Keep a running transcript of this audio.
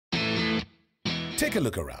Take a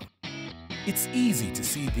look around. It's easy to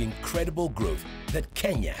see the incredible growth that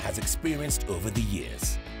Kenya has experienced over the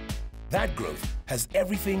years. That growth has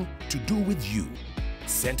everything to do with you.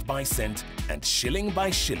 Cent by cent and shilling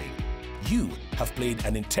by shilling, you have played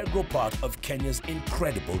an integral part of Kenya's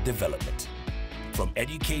incredible development. From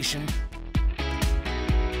education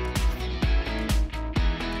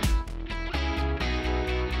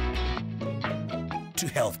to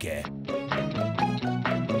healthcare,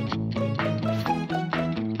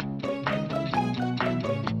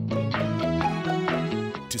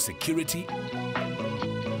 to security,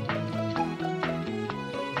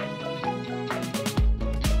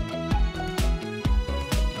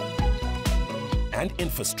 and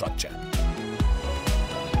infrastructure.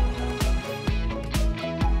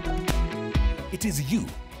 It is you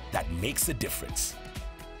that makes a difference.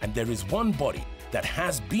 And there is one body that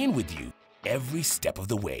has been with you every step of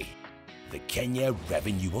the way: the Kenya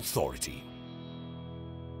Revenue Authority.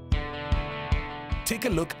 Take a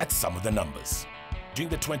look at some of the numbers. During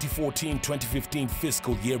the 2014-2015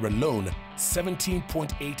 fiscal year alone,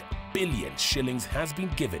 17.8 billion shillings has been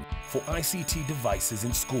given for ICT devices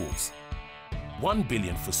in schools, 1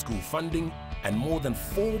 billion for school funding, and more than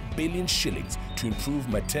 4 billion shillings to improve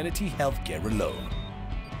maternity health care alone.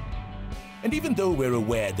 And even though we're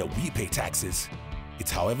aware that we pay taxes, it's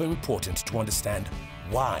however important to understand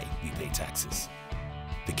why we pay taxes.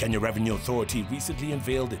 The Kenya Revenue Authority recently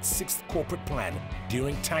unveiled its 6th corporate plan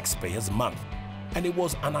during Taxpayers Month, and it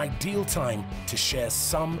was an ideal time to share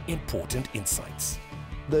some important insights.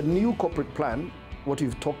 The new corporate plan, what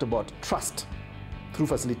you've talked about, trust through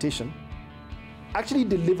facilitation, actually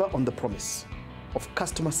deliver on the promise of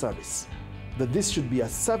customer service, that this should be a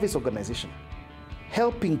service organization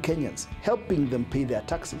helping Kenyans, helping them pay their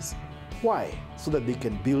taxes. Why? So that they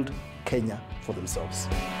can build Kenya for themselves.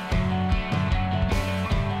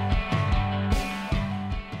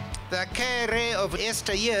 The KRA of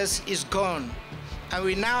yesteryears is gone, and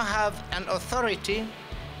we now have an authority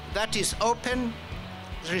that is open,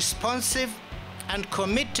 responsive, and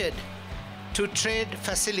committed to trade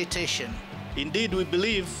facilitation. Indeed, we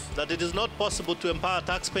believe that it is not possible to empower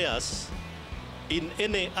taxpayers in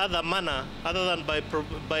any other manner other than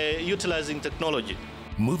by utilizing technology.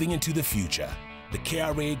 Moving into the future, the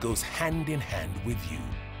KRA goes hand in hand with you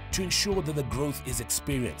to ensure that the growth is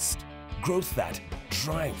experienced, growth that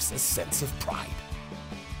drives a sense of pride.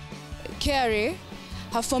 KRA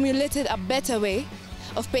have formulated a better way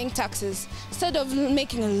of paying taxes. Instead of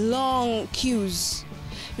making long queues,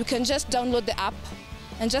 you can just download the app,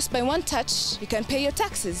 and just by one touch, you can pay your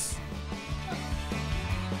taxes.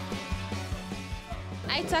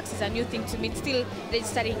 iTax is a new thing to me, still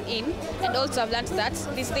registering in, and also I've learned that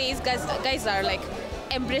these days guys are like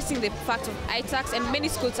embracing the fact of iTax, and many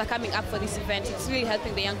schools are coming up for this event. It's really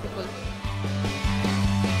helping the young people.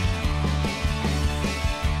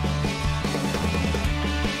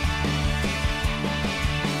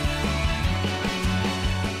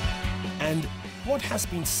 And what has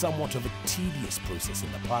been somewhat of a tedious process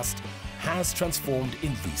in the past has transformed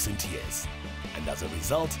in recent years. And as a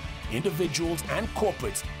result, individuals and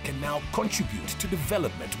corporates can now contribute to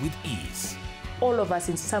development with ease. All of us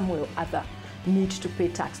in some way or other need to pay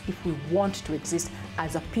tax if we want to exist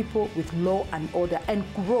as a people with law and order and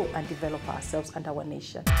grow and develop ourselves and our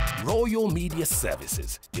nation. Royal Media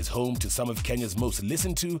Services is home to some of Kenya's most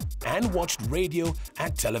listened to and watched radio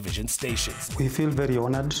and television stations. We feel very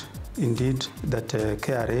honored indeed that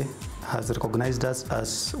KRA has recognized us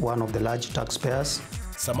as one of the large taxpayers.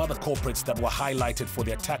 Some other corporates that were highlighted for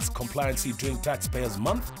their tax compliancy during Taxpayers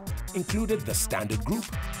Month included the Standard Group,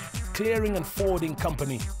 Clearing and Forwarding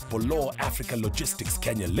Company, Bolo Africa Logistics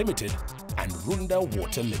Kenya Limited, and Runda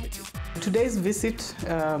Water Limited. Today's visit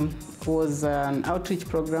was an outreach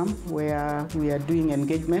program where we are doing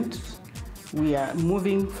engagement. We are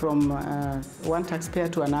moving from one taxpayer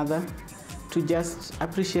to another to just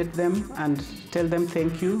appreciate them and tell them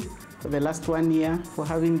thank you for the last 1 year for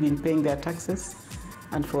having been paying their taxes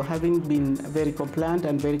and for having been very compliant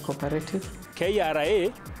and very cooperative.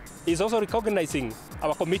 KRA is also recognizing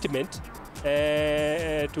our commitment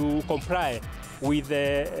to comply with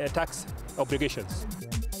the tax obligations.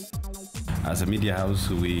 As a media house,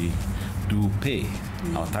 we do pay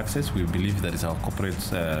our taxes. We believe that it's our corporate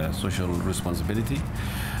social responsibility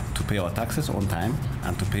to pay our taxes on time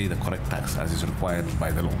and to pay the correct tax as is required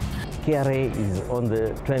by the law. KRA is on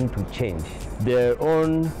the trend to change. Their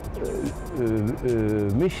own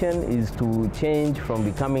mission is to change from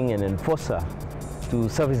becoming an enforcer to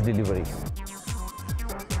service delivery.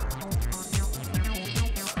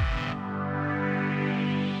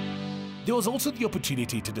 There was also the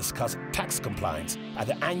opportunity to discuss tax compliance at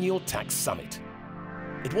the annual Tax Summit.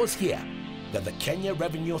 It was here that the Kenya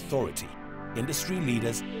Revenue Authority, industry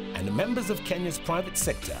leaders, and members of Kenya's private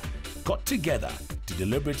sector got together to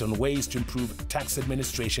deliberate on ways to improve tax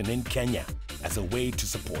administration in Kenya as a way to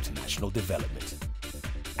support national development.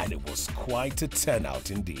 And it was quite a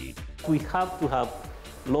turnout indeed. We have to have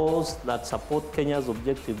laws that support Kenya's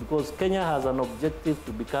objective, because Kenya has an objective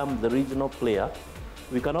to become the regional player.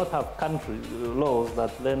 We cannot have country laws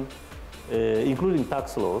that then, including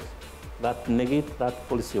tax laws, that negate that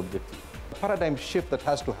policy objective. The paradigm shift that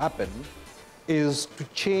has to happen is to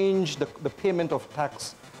change the payment of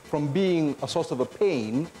tax from being a source of a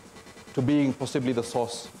pain to being possibly the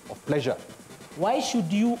source of pleasure. Why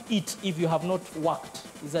should you eat if you have not worked?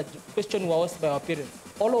 Is a question we were asked by our parents.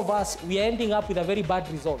 All of us, we are ending up with a very bad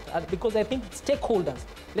result, because I think stakeholders,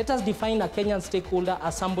 let us define a Kenyan stakeholder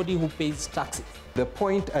as somebody who pays taxes. The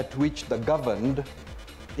point at which the governed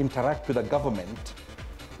interact with the government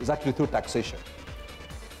is actually through taxation.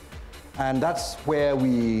 And that's where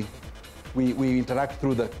we interact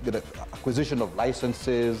through the acquisition of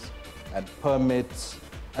licenses and permits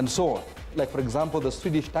and so on. Like, for example, the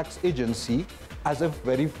Swedish Tax Agency as a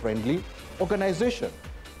very friendly organization.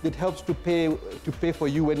 It helps to pay for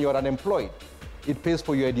you when you're unemployed. It pays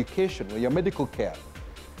for your education, your medical care.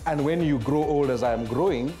 And when you grow old, as I am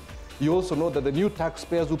growing, you also know that the new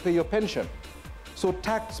taxpayers will pay your pension. So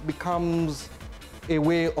tax becomes a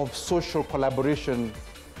way of social collaboration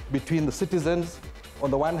between the citizens, on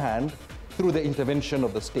the one hand, through the intervention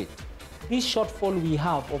of the state. This shortfall we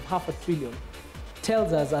have of $500 billion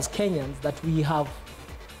tells us as Kenyans that we have,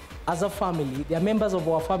 as a family, there are members of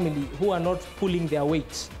our family who are not pulling their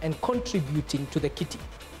weight and contributing to the kitty.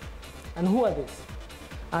 And who are these?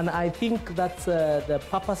 And I think that the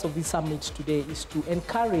purpose of this summit today is to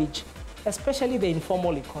encourage, especially the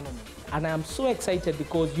informal economy. And I am so excited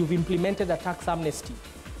because you've implemented a tax amnesty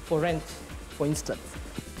for rent, for instance.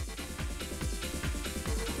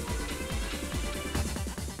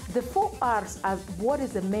 The 4 R's are what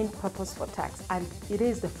is the main purpose for tax, and it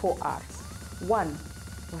is the 4 R's. 1,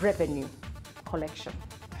 revenue collection,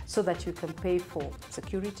 so that you can pay for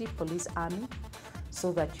security, police, army,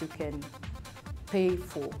 so that you can pay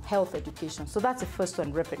for health education. So that's the first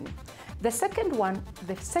one, revenue. The second one,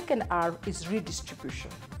 the second R is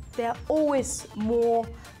redistribution. There are always more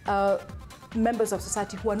members of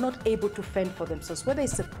society who are not able to fend for themselves, whether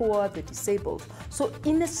it's the poor, the disabled. So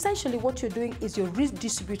essentially what you're doing is you're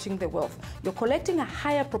redistributing the wealth. You're collecting a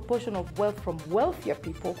higher proportion of wealth from wealthier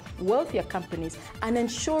people, wealthier companies, and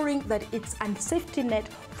ensuring that it's a safety net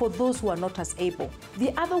for those who are not as able.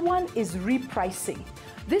 The other one is repricing.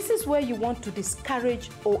 This is where you want to discourage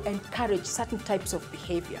or encourage certain types of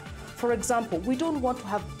behavior. For example, we don't want to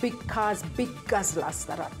have big cars, big guzzlers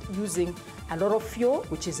that are using a lot of fuel,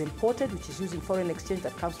 which is imported, which is using foreign exchange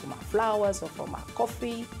that comes from our flowers or from our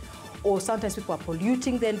coffee, or sometimes people are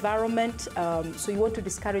polluting the environment, so you want to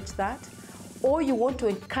discourage that. Or you want to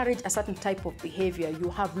encourage a certain type of behavior.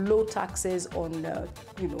 You have low taxes on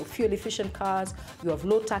fuel-efficient cars. You have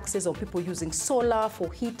low taxes on people using solar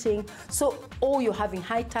for heating. Or you're having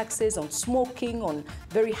high taxes on smoking, on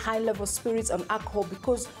very high-level spirits, on alcohol,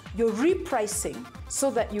 because you're repricing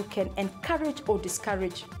so that you can encourage or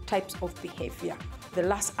discourage types of behavior. The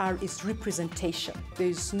last R is representation. There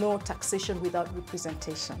is no taxation without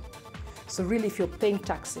representation. So really, if you're paying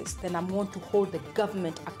taxes, then I want to hold the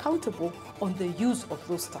government accountable on the use of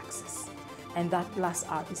those taxes. And that last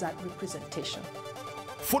R is that representation.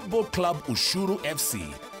 Football club Ushuru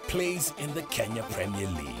FC plays in the Kenya Premier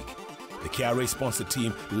League. The KRA sponsor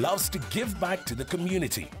team loves to give back to the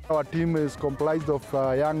community. Our team is comprised of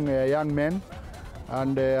young men,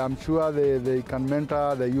 and I'm sure they can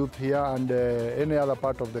mentor the youth here and any other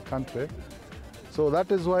part of the country. So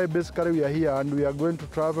that is why basically we are here, and we are going to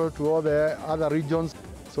travel to all the other regions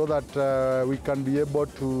so that we can be able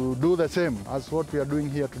to do the same as what we are doing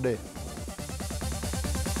here today.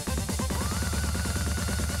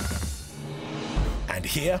 And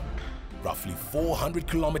here, roughly 400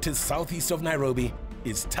 kilometers southeast of Nairobi,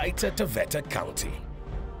 is Taita Taveta County.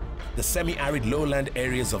 The semi-arid lowland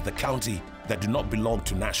areas of the county that do not belong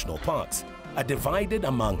to national parks are divided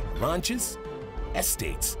among ranches,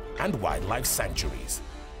 estates, and wildlife sanctuaries.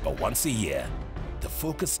 But once a year, the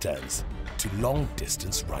focus turns to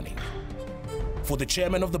long-distance running. For the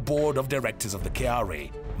chairman of the board of directors of the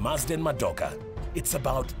KRA, Mazden Madoka, it's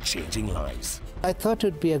about changing lives. I thought it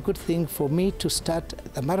would be a good thing for me to start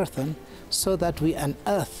the marathon so that we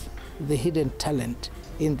unearth the hidden talent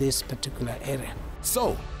in this particular area.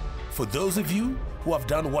 So, for those of you who have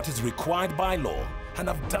done what is required by law and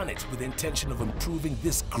have done it with the intention of improving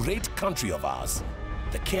this great country of ours,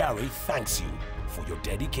 the KRA thanks you for your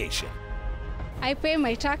dedication. I pay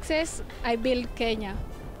my taxes, I build Kenya.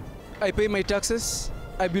 I pay my taxes,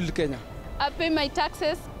 I build Kenya. I pay my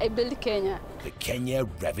taxes, I build Kenya. The Kenya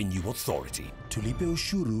Revenue Authority. Tulipe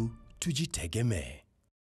ushuru, tujitegemee.